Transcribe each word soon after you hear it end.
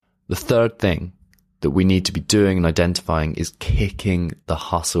The third thing that we need to be doing and identifying is kicking the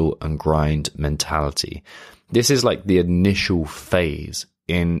hustle and grind mentality. This is like the initial phase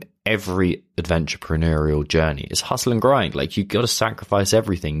in every adventurepreneurial journey. It's hustle and grind. Like, you got to sacrifice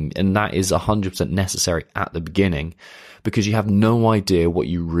everything, and that is 100% necessary at the beginning because you have no idea what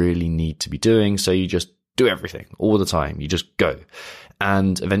you really need to be doing. So you just do everything all the time. You just go,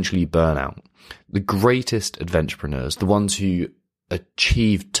 and eventually you burn out. The greatest adventurepreneurs, the ones who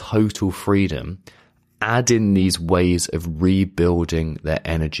achieve total freedom, add in these ways of rebuilding their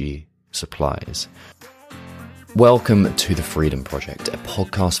energy supplies. Welcome to The Freedom Project, a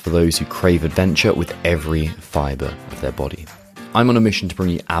podcast for those who crave adventure with every fibre of their body. I'm on a mission to bring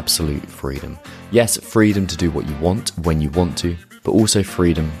you absolute freedom. Yes, freedom to do what you want when you want to, but also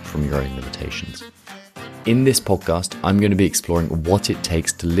freedom from your own limitations. In this podcast, I'm going to be exploring what it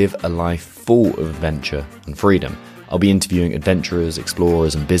takes to live a life full of adventure and freedom. I'll be interviewing adventurers,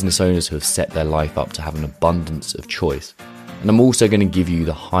 explorers, and business owners who have set their life up to have an abundance of choice. And I'm also going to give you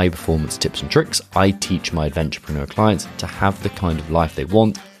the high performance tips and tricks I teach my adventurepreneur clients to have the kind of life they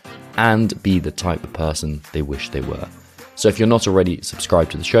want and be the type of person they wish they were. So if you're not already, subscribe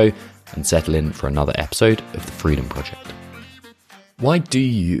to the show and settle in for another episode of The Freedom Project. Why do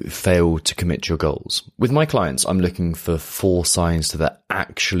you fail to commit to your goals? With my clients, I'm looking for 4 signs that they're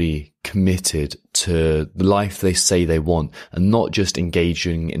actually committed to the life they say they want and not just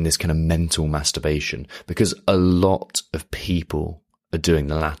engaging in this kind of mental masturbation, because a lot of people are doing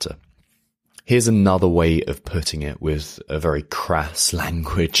the latter. Here's another way of putting it with a very crass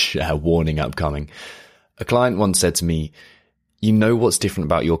language warning upcoming. A client once said to me, "You know what's different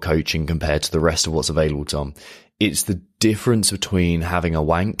about your coaching compared to the rest of what's available, Tom? It's the difference between having a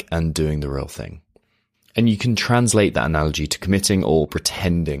wank and doing the real thing." And you can translate that analogy to committing or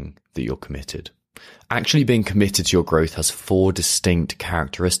pretending that you're committed. Actually being committed to your growth has 4 distinct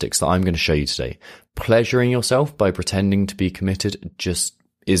characteristics that I'm going to show you today. Pleasuring yourself by pretending to be committed just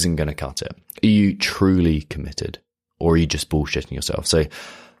isn't going to cut it. Are you truly committed, or are you just bullshitting yourself? So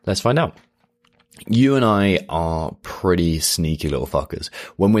let's find out. You and I are pretty sneaky little fuckers.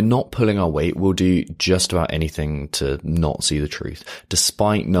 When we're not pulling our weight, we'll do just about anything to not see the truth,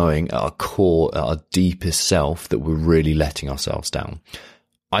 despite knowing at our core, at our deepest self, that we're really letting ourselves down.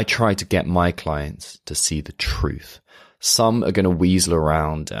 I try to get my clients to see the truth. Some are going to weasel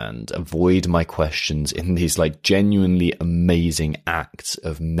around and avoid my questions in these like genuinely amazing acts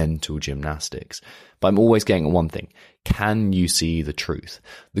of mental gymnastics. But I'm always getting at one thing. Can you see the truth?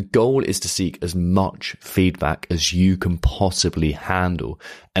 The goal is to seek as much feedback as you can possibly handle.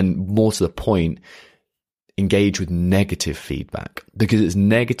 And more to the point, engage with negative feedback, because it's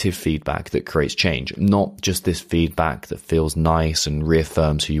negative feedback that creates change, not just this feedback that feels nice and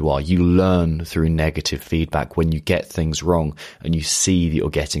reaffirms who you are. You learn through negative feedback when you get things wrong and you see that you're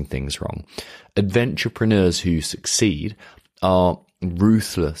getting things wrong. Adventurepreneurs who succeed are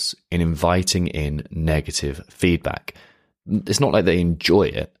ruthless in inviting in negative feedback. It's not like they enjoy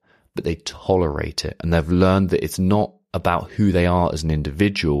it, but they tolerate it, and they've learned that it's not about who they are as an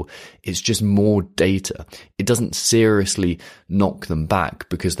individual. It's just more data. It doesn't seriously knock them back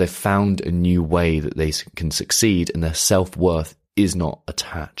because they've found a new way that they can succeed, and their self-worth is not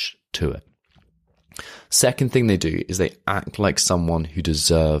attached to it. Second thing they do is they act like someone who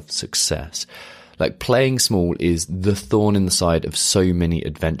deserves success. Like, playing small is the thorn in the side of so many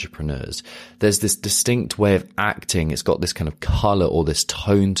adventurepreneurs. There's this distinct way of acting. It's got this kind of color or this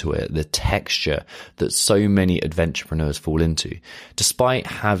tone to it, the texture that so many adventurepreneurs fall into. Despite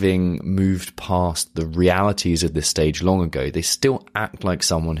having moved past the realities of this stage long ago, they still act like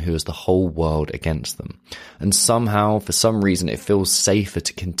someone who has the whole world against them. And somehow, for some reason, it feels safer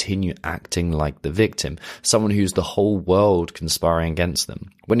to continue acting like the victim, someone who's the whole world conspiring against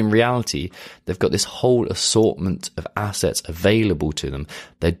them. When in reality, they've got this whole assortment of assets available to them.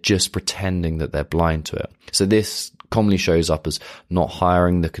 They're just pretending that they're blind to it. So this commonly shows up as not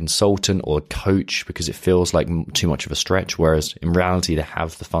hiring the consultant or coach because it feels like too much of a stretch, whereas in reality, they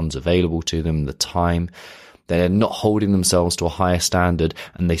have the funds available to them, the time. They're not holding themselves to a higher standard,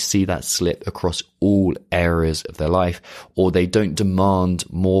 and they see that slip across all areas of their life, or they don't demand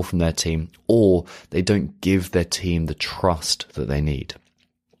more from their team, or they don't give their team the trust that they need.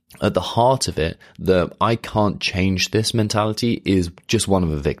 At the heart of it, the "I can't change this" mentality is just one of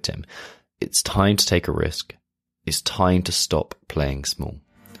a victim. It's time to take a risk. It's time to stop playing small.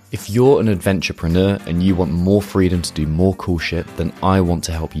 If you're an adventurepreneur and you want more freedom to do more cool shit, then I want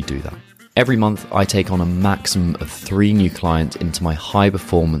to help you do that. Every month, I take on a maximum of 3 new clients into my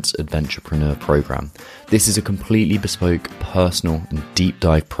high-performance adventurepreneur program. This is a completely bespoke, personal, and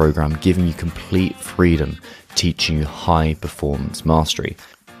deep-dive program giving you complete freedom, teaching you high-performance mastery.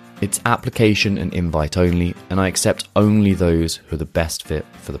 It's application and invite only, and I accept only those who are the best fit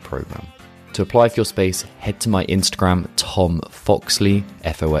for the program. To apply for your space, head to my Instagram, Tom Foxley,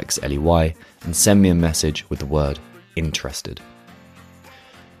 Foxley, and send me a message with the word interested.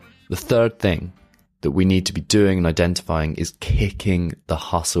 The third thing that we need to be doing and identifying is kicking the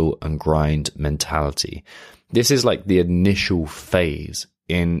hustle and grind mentality. This is like the initial phase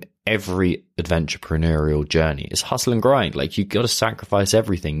in every adventurepreneurial journey. It's hustle and grind. Like, you got to sacrifice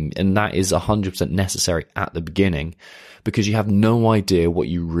everything, and that is 100% necessary at the beginning because you have no idea what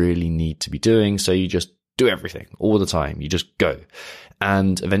you really need to be doing. So you just do everything all the time. You just go,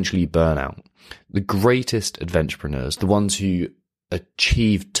 and eventually you burn out. The greatest adventurepreneurs, the ones who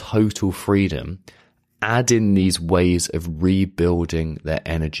achieve total freedom, add in these ways of rebuilding their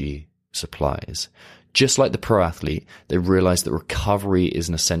energy supplies. Just like the pro athlete, they realize that recovery is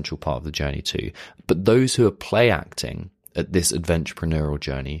an essential part of the journey too. But those who are play acting at this adventurepreneurial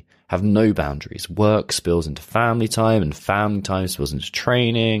journey have no boundaries. Work spills into family time, and family time spills into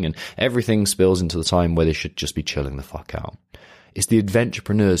training, and everything spills into the time where they should just be chilling the fuck out. It's the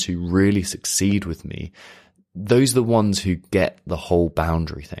adventurepreneurs who really succeed with me. Those are the ones who get the whole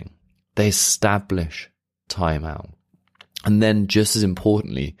boundary thing. They establish time out. And then, just as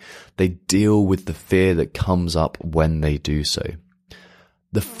importantly, they deal with the fear that comes up when they do so.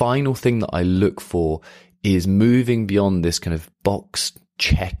 The final thing that I look for is moving beyond this kind of box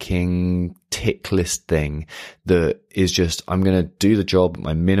checking tick list thing that is just, I'm going to do the job at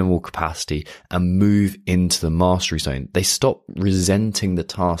my minimal capacity and move into the mastery zone. They stop resenting the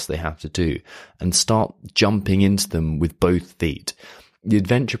tasks they have to do and start jumping into them with both feet. The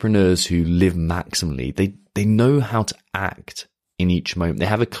adventurepreneurs who live maximally, they know how to act in each moment. They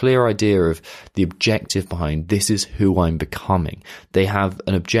have a clear idea of the objective behind, this is who I'm becoming. They have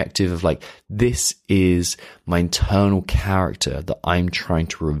an objective of like, this is my internal character that I'm trying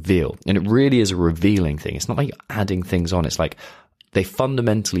to reveal. And it really is a revealing thing. It's not like you're adding things on. It's like they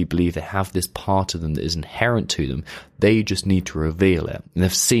fundamentally believe they have this part of them that is inherent to them. They just need to reveal it. And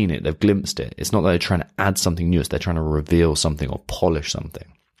they've seen it. They've glimpsed it. It's not that they're trying to add something new. It's they're trying to reveal something or polish something.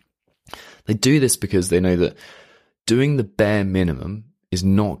 They do this because they know that doing the bare minimum is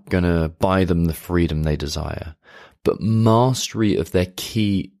not going to buy them the freedom they desire, but mastery of their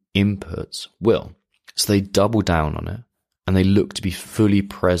key inputs will. So they double down on it, and they look to be fully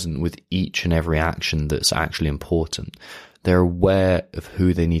present with each and every action that's actually important. They're aware of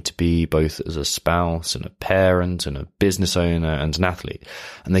who they need to be, both as a spouse and a parent and a business owner and an athlete.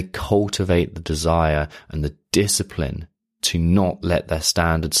 And they cultivate the desire and the discipline to not let their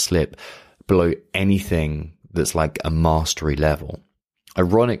standards slip below anything that's like a mastery level.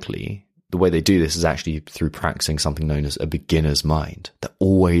 Ironically, the way they do this is actually through practicing something known as a beginner's mind. They're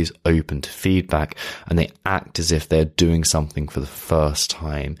always open to feedback, and they act as if they're doing something for the first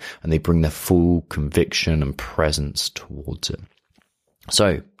time, and they bring their full conviction and presence towards it.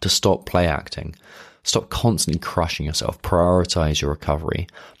 So, to stop play acting, stop constantly crushing yourself, prioritize your recovery,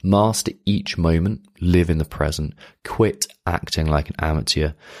 master each moment, live in the present, quit acting like an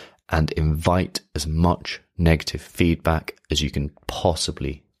amateur, and invite as much negative feedback as you can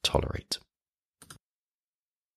possibly tolerate.